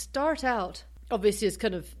become, they start out obviously as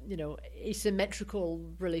kind of, asymmetrical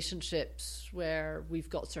relationships where we've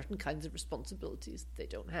got certain kinds of responsibilities they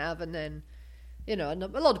don't have. And then, and a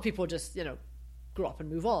lot of people just, grow up and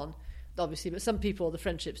move on, obviously. But some people, the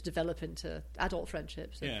friendships develop into adult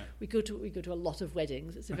friendships. Yeah. We go to a lot of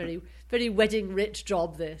weddings. It's a very, very wedding rich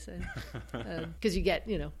job, this. Because you get,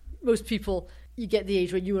 most people, you get the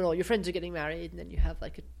age when you and all your friends are getting married, and then you have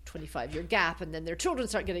like a 25-year gap, and then their children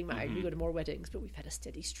start getting married, and you go to more weddings. But we've had a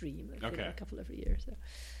steady stream of a couple every year.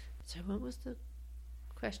 So what was the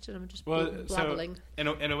question? I'm just blabbling.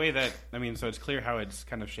 So in a way that, so it's clear how it's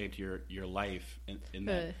kind of shaped your life in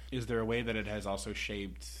that. Is there a way that it has also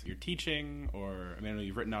shaped your teaching? Or, I know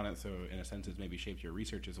you've written on it, so in a sense it's maybe shaped your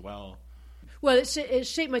research as well. Well, it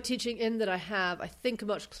shaped my teaching in that I have, I think, a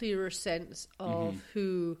much clearer sense of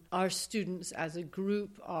who our students as a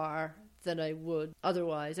group are than I would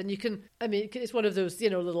otherwise. And you can, it's one of those,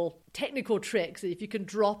 little technical tricks that if you can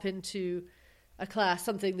drop into a class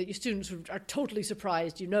something that your students are totally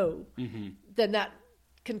surprised then that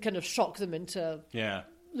can kind of shock them into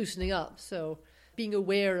loosening up. So being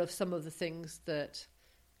aware of some of the things that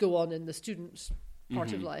go on in the students'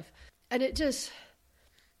 part of life. And it just...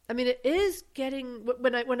 it is getting,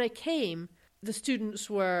 when I came, the students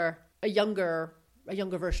were a younger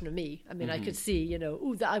version of me. I could see,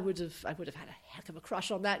 that I would have had a heck of a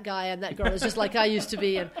crush on that guy, and that girl is just like I used to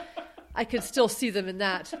be, and I could still see them in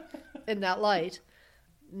that light.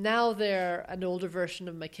 Now they're an older version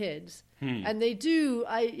of my kids, and they do.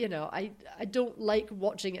 I don't like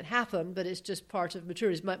watching it happen, but it's just part of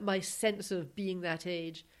maturity. My sense of being that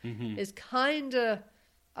age is kind of.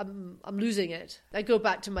 I'm losing it. I go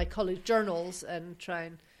back to my college journals and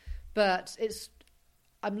but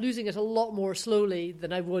I'm losing it a lot more slowly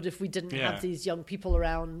than I would if we didn't have these young people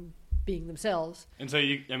around being themselves. And so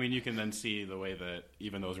you can then see the way that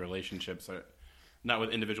even those relationships are, not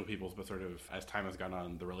with individual people, but sort of as time has gone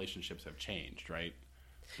on, the relationships have changed, right?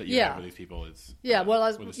 That you have with these people is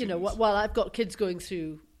while I've got kids going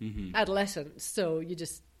through adolescence, so you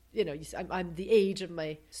just I'm the age of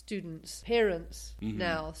my students' parents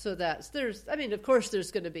now, so of course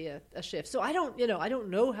there's going to be a shift. So I don't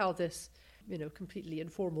know how this, completely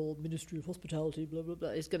informal Ministry of Hospitality, blah, blah, blah,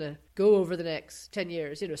 is going to go over the next 10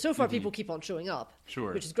 years. So far people keep on showing up,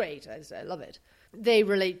 sure, which is great. I love it. They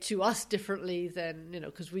relate to us differently than,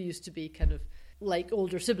 because we used to be kind of like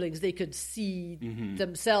older siblings. They could see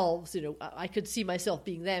themselves, I could see myself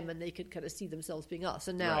being them, and they could kind of see themselves being us.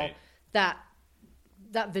 And now that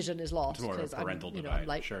vision is lost. It's more of a parental divide, I'm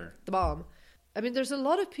like sure. the mom. I mean, there's a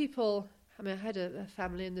lot of people. I mean, I had a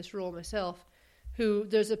family in this role myself, who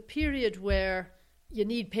there's a period where you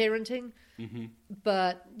need parenting,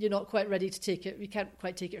 but you're not quite ready to take it. You can't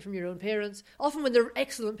quite take it from your own parents. Often when they're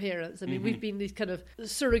excellent parents. I mean, we've been these kind of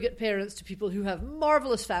surrogate parents to people who have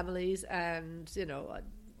marvelous families and,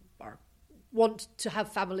 want to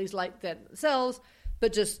have families like themselves,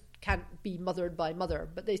 but just can't be mothered by mother.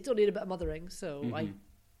 But they still need a bit of mothering, so I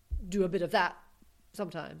do a bit of that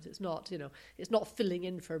sometimes. It's not, it's not filling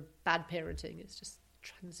in for bad parenting. It's just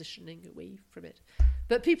transitioning away from it.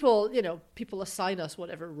 But people assign us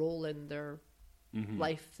whatever role in their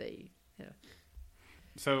life they.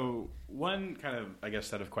 So one kind of, I guess,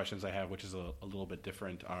 set of questions I have, which is a little bit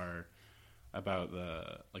different, are about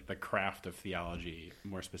the craft of theology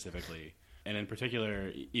more specifically, and in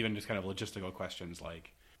particular, even just kind of logistical questions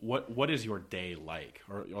like what is your day like,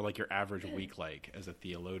 or like your average week like as a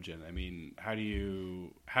theologian? I mean, how do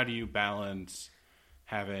you balance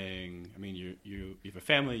having, I mean, you have a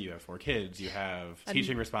family, you have 4 kids, you have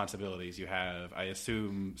teaching responsibilities, you have, I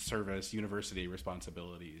assume, service, university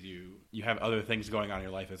responsibilities, you have other things going on in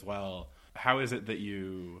your life as well. How is it that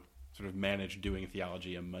you sort of manage doing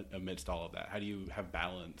theology amidst all of that? How do you have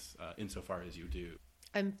balance insofar as you do?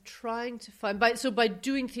 I'm trying to find, by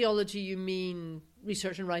doing theology, you mean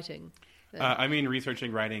research and writing? I mean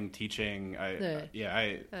researching, writing, teaching. I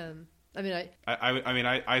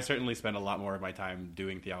certainly spend a lot more of my time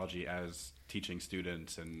doing theology as teaching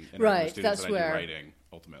students and right, students that's than I where do writing,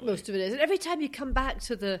 ultimately. Most of it is. And every time you come back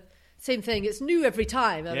to the same thing, it's new every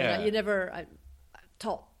time. I mean, I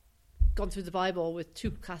gone through the Bible with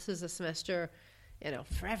 2 classes a semester,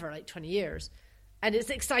 forever, like 20 years. And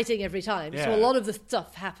it's exciting every time. Yeah. So a lot of the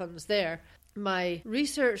stuff happens there. My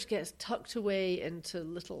research gets tucked away into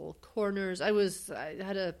little corners.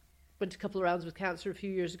 Went a couple of rounds with cancer a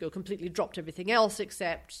few years ago, completely dropped everything else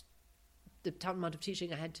except the amount of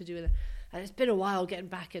teaching I had to do. And it's been a while getting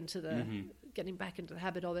back into the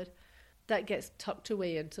habit of it. That gets tucked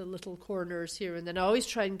away into little corners here and then. I always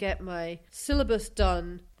try and get my syllabus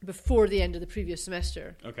done before the end of the previous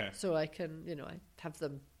semester. Okay. So I can, I have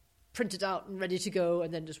them printed out and ready to go,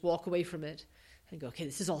 and then just walk away from it and go, okay,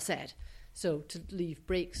 this is all said. So to leave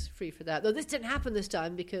breaks free for that. Though this didn't happen this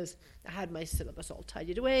time because I had my syllabus all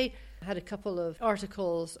tidied away. I had a couple of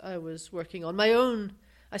articles I was working on. My own,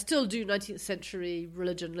 I still do 19th century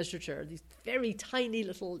religion literature, these very tiny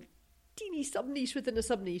little teeny sub-niche within a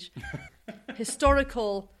sub-niche.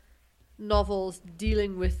 Historical novels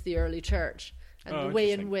dealing with the early church and the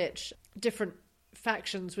way in which different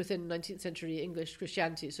factions within 19th century English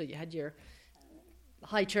Christianity, so you had your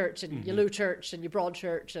high church and your low church and your broad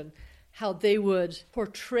church, and how they would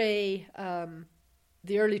portray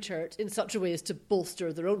the early church in such a way as to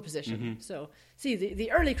bolster their own position. So see,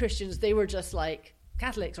 the early Christians, they were just like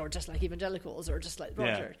Catholics or just like evangelicals or just like the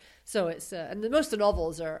broad church. So it's and most of the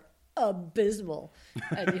novels are abysmal,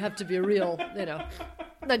 and you have to be a real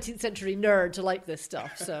 19th century nerd to like this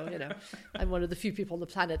stuff. So I'm one of the few people on the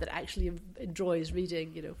planet that actually enjoys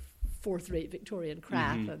reading 4th-rate Victorian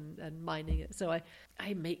crap and mining it. So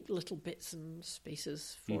I make little bits and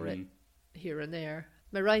spaces for it here and there.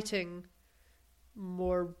 My writing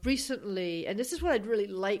more recently, and this is what I'd really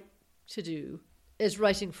like to do, is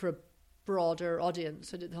writing for a broader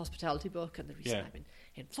audience. I did the hospitality book, and the recent I've been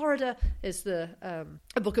in Florida is a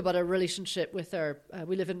book about our relationship with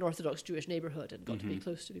we live in an Orthodox Jewish neighborhood and got to be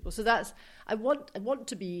close to people. So I want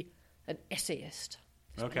to be an essayist.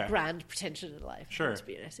 It's my grand pretension in life. Sure. I want to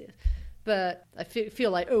be an essayist. But I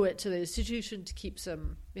feel I owe it to the institution to keep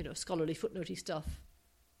some, scholarly footnotey stuff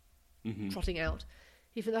trotting out.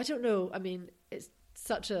 Even though I don't know, I mean, it's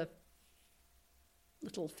such a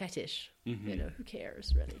little fetish. Who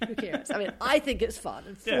cares, really? Who cares? I mean, I think it's fun,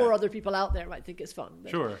 and 4 other people out there might think it's fun. But,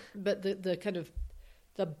 sure. But the kind of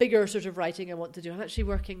the bigger sort of writing I want to do, I'm actually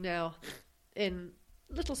working now in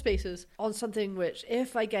little spaces on something which,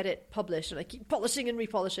 if I get it published and I keep polishing and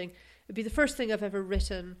repolishing, it'd be the first thing I've ever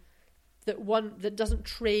written that doesn't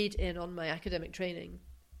trade in on my academic training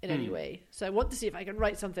in any way. So I want to see if I can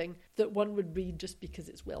write something that one would read just because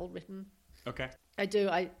it's well written. Okay.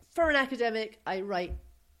 For an academic, I write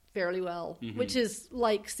fairly well, which is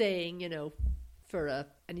like saying, you know, for an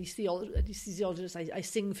anesthesiologist, I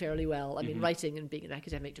sing fairly well. I mean, writing and being an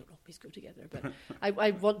academic don't always go together, but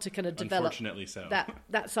I want to kind of develop Unfortunately so.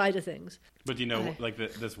 that side of things. But do you know, like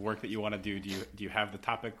this work that you want to do, do you have the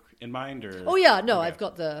topic in mind? Or? Oh yeah, no, okay. I've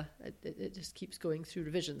got it just keeps going through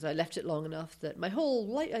revisions. I left it long enough that my whole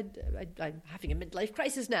life, I'm having a midlife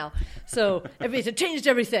crisis now. So everything changed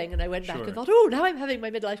everything. And I went back and thought, oh, now I'm having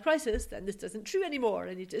my midlife crisis, then this isn't true anymore.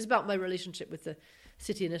 And it's about my relationship with the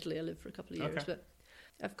city in Italy. I lived for a couple of years, but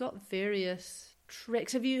I've got various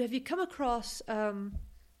tricks. Have you come across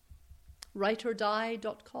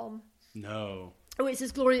writeordie.com? No. Oh, it's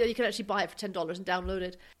this glory that you can actually buy it for $10 and download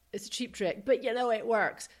it. It's a cheap trick, but you know it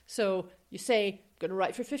works. So you say, I'm going to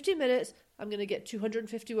write for 15 minutes. I'm going to get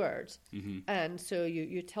 250 words. And so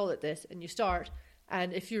you tell it this and you start.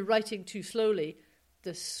 And if you're writing too slowly,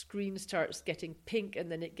 the screen starts getting pink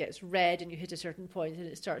and then it gets red and you hit a certain point and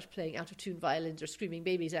it starts playing out-of-tune violins or screaming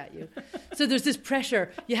babies at you. So there's this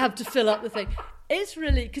pressure. You have to fill up the thing. It's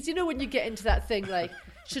really... Because you know when you get into that thing like,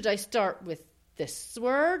 should I start with this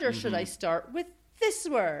word or should I start with this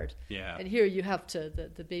word? Yeah. And here you have to...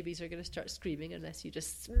 The babies are going to start screaming unless you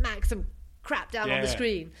just smack some crap down on the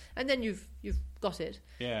screen. And then you've got it.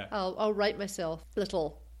 Yeah. I'll write myself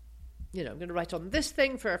little... You know, I'm going to write on this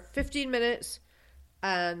thing for 15 minutes...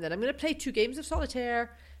 And then I'm going to play 2 games of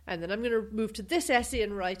solitaire. And then I'm going to move to this essay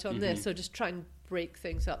and write on this. So just try and break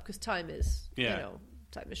things up because time is,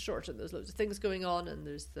 time is short and there's loads of things going on and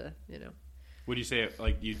there's the, Would you say,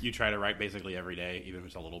 like, you try to write basically every day, even if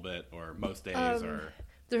it's a little bit, or most days, or...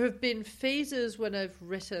 There have been phases when I've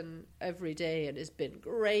written every day and it's been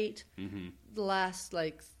great. The last,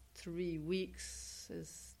 3 weeks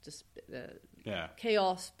is just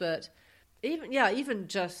chaos. But even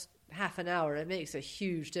just... half an hour, it makes a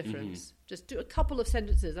huge difference. Just do a couple of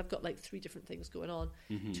sentences. I've got 3 different things going on.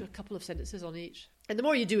 Do a couple of sentences on each. And the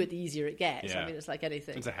more you do it, the easier it gets. I mean, it's like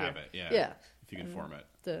anything. It's a habit, yeah. If you can form it.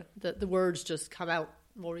 The words just come out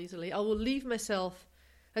more easily. I will leave myself,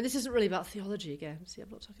 and this isn't really about theology again. See, I'm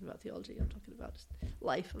not talking about theology. I'm talking about just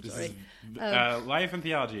life. I'm sorry. Life and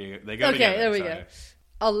theology, they go together. Okay, there we go.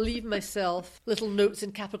 I'll leave myself little notes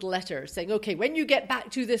in capital letters saying, okay, when you get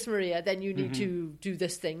back to this, Maria, then you need to do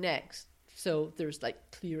this thing next. So there's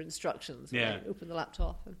clear instructions when I open the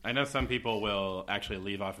laptop. I know some people will actually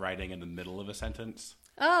leave off writing in the middle of a sentence.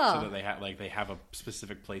 Oh. So that they have a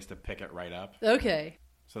specific place to pick it right up. Okay.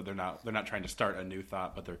 So they're not trying to start a new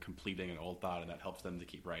thought, but they're completing an old thought, and that helps them to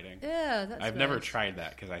keep writing. Yeah, that's I've never tried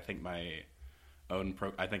that because I think my own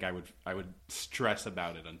I think I would stress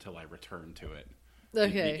about it until I return to it.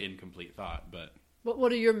 Okay. The incomplete thought, but...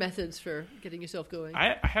 What are your methods for getting yourself going?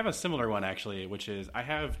 I have a similar one, actually, which is I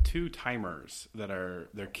have 2 timers they're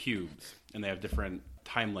cubes, and they have different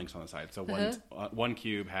time links on the side. So one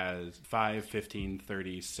cube has 5, 15,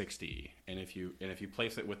 30, 60, and if you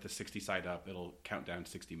place it with the 60 side up, it'll count down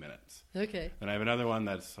 60 minutes. Okay. And I have another one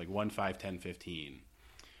that's 1, 5, 10, 15,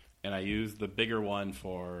 and I use the bigger one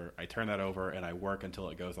I turn that over and I work until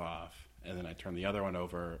it goes off. And then I turn the other one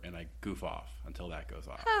over and I goof off until that goes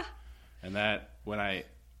off. And that when I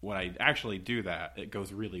actually do that, it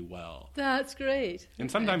goes really well. That's great.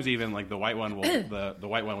 And sometimes even the white one will the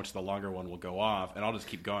white one, which is the longer one, will go off, and I'll just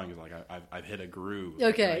keep going because I've hit a groove.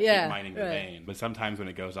 Okay, and I keep mining the vein. But sometimes when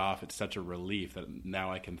it goes off, it's such a relief that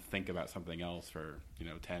now I can think about something else for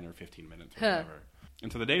 10 or 15 minutes or whatever.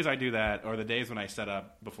 And so the days I do that, or the days when I set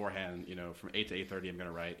up beforehand, from 8 to 8:30, I'm going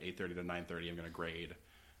to write. 8:30 to 9:30, I'm going to grade.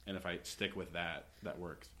 And if I stick with that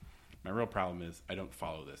works. My real problem is I don't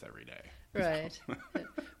follow this every day. Right.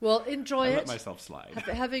 Well, enjoy it. I let myself slide.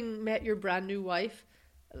 Having met your brand new wife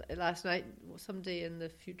last night, someday in the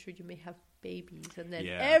future you may have babies, and then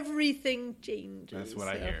everything changes. That's what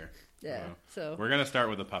I hear. Yeah. So we're gonna start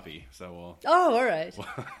with a puppy. So we'll. Oh, all right.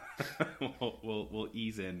 We'll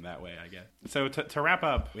ease in that way, I guess. So to wrap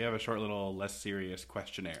up, we have a short little less serious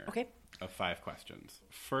questionnaire. Okay. Of 5 questions.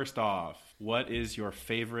 First off, what is your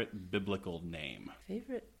favorite biblical name?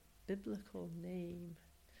 Favorite biblical name?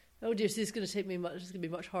 Oh dear, this is going to take me much. This is going to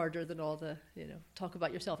be much harder than all the talk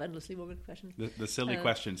about yourself endlessly woman questions. The silly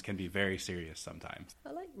questions can be very serious sometimes.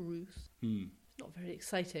 I like Ruth. It's not very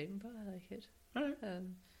exciting, but I like it. All right.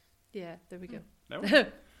 Yeah, there we go.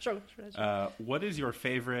 Sure. What is your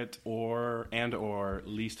favorite or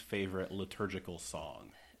least favorite liturgical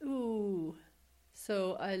song? Ooh.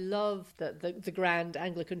 So I love the grand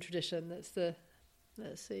Anglican tradition. That's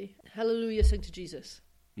let's see, Hallelujah, sing to Jesus.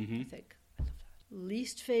 I think I love that.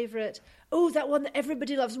 Least favorite. Oh, that one that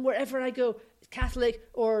everybody loves, and wherever I go, Catholic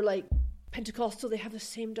or Pentecostal, they have the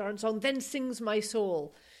same darn song. Then sings my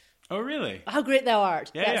soul. Oh, really? How Great Thou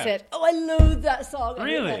Art. Yeah, That's yeah. it. Oh, I loathe that song. I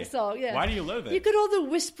Really? hate that song, yeah. Why do you loathe it? You get all the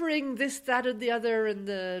whispering, this, that, and the other, and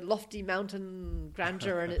the lofty mountain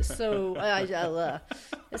grandeur, and it's so...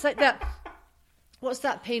 It's like that... What's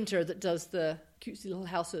that painter that does the cutesy little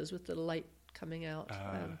houses with the light coming out?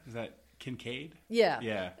 Is that Kincaid? Yeah.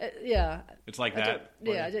 Yeah. Yeah. It's like that?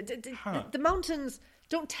 Yeah. Huh. The mountains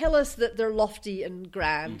don't tell us that they're lofty and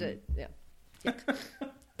grand. Mm-hmm. Yeah.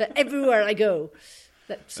 But everywhere I go,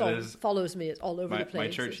 that song is, follows me. It's all over the place. My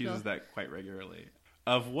church uses that quite regularly.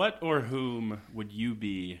 Of what or whom would you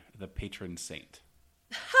be the patron saint?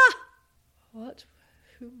 What?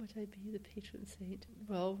 Whom would I be the patron saint?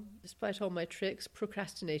 Well, despite all my tricks,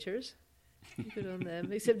 procrastinators. You good on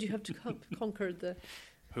them. Except you have to conquer the...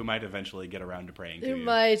 Who might eventually get around to praying to Who you.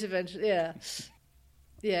 might eventually, yeah.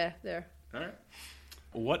 Yeah, there. All right.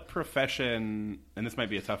 What profession, and this might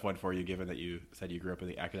be a tough one for you given that you said you grew up in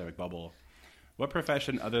the academic bubble, what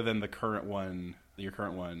profession other than your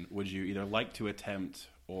current one, would you either like to attempt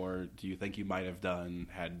or do you think you might have done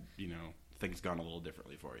had, things gone a little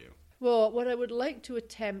differently for you? Well, what I would like to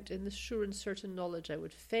attempt in the sure and certain knowledge I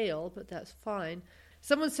would fail, but that's fine.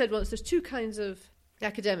 Someone said once there's two kinds of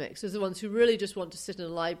academics. There's the ones who really just want to sit in a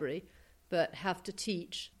library but have to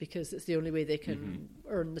teach because it's the only way they can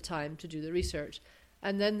earn the time to do the research.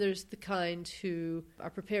 And then there's the kind who are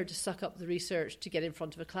prepared to suck up the research to get in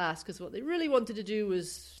front of a class because what they really wanted to do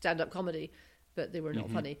was stand-up comedy, but they were not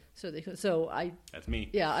funny. That's me.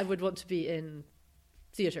 Yeah, I would want to be in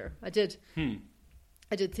theatre. I did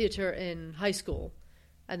theatre in high school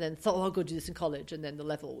and then thought, I'll go do this in college. And then the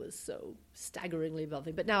level was so staggeringly above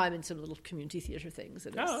me. But now I'm in some little community theatre things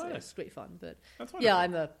and it's great fun. But that's wonderful. Yeah,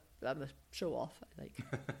 I'm a show off.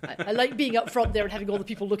 I like being up front there and having all the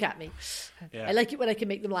people look at me. Yeah. I like it when I can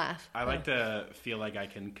make them laugh. I like to feel like I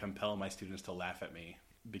can compel my students to laugh at me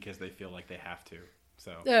because they feel like they have to.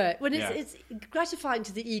 So it's gratifying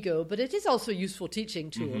to the ego, but it is also a useful teaching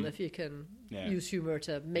tool if you can use humor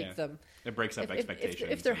to make them. It breaks up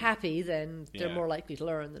expectations. If they're happy, then they're more likely to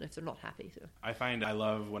learn than if they're not happy. So. I find I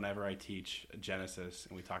love whenever I teach Genesis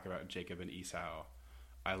and we talk about Jacob and Esau.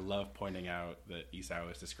 I love pointing out that Esau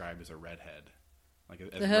is described as a redhead, like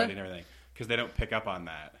as red and everything, because they don't pick up on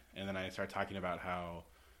that. And then I start talking about how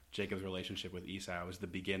Jacob's relationship with Esau is the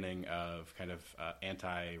beginning of kind of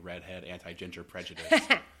anti-redhead, anti-ginger prejudice.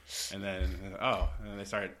 and then they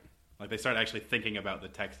start actually thinking about the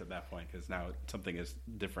text at that point because now something is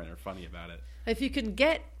different or funny about it. If you can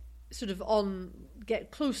get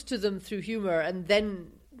close to them through humor, and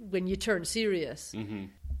then when you turn serious,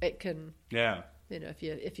 it can. Yeah.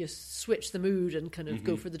 If you switch the mood and kind of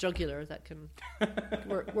go for the jugular, that can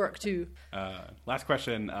work too. Last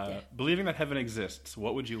question. Believing that heaven exists,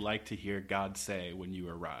 what would you like to hear God say when you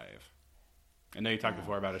arrive? I know you talked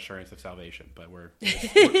before about assurance of salvation, but we're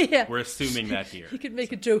assuming that here. You could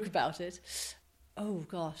make a joke about it. Oh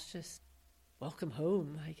gosh, just welcome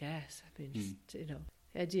home, I guess. I mean, the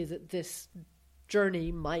idea that this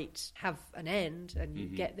journey might have an end, and you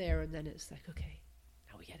get there, and then it's like, okay,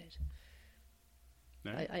 now we get it.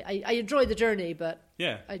 Right. I enjoy the journey, but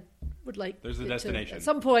I would like... There's a destination. At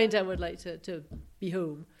some point, I would like to be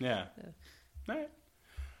home. Yeah. All right.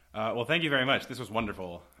 Well, thank you very much. This was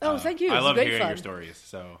wonderful. Oh, thank you. I love hearing fun. your stories,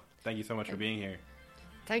 so thank you so much for being here.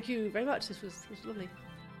 Thank you very much. This was lovely.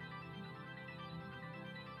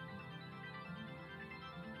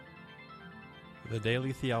 The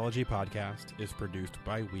Daily Theology Podcast is produced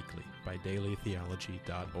bi-weekly by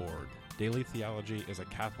dailytheology.org. Daily Theology is a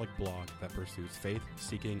Catholic blog that pursues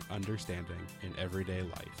faith-seeking understanding in everyday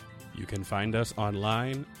life. You can find us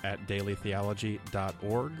online at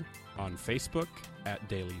dailytheology.org, on Facebook at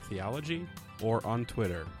Daily Theology, or on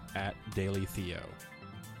Twitter at Daily Theo.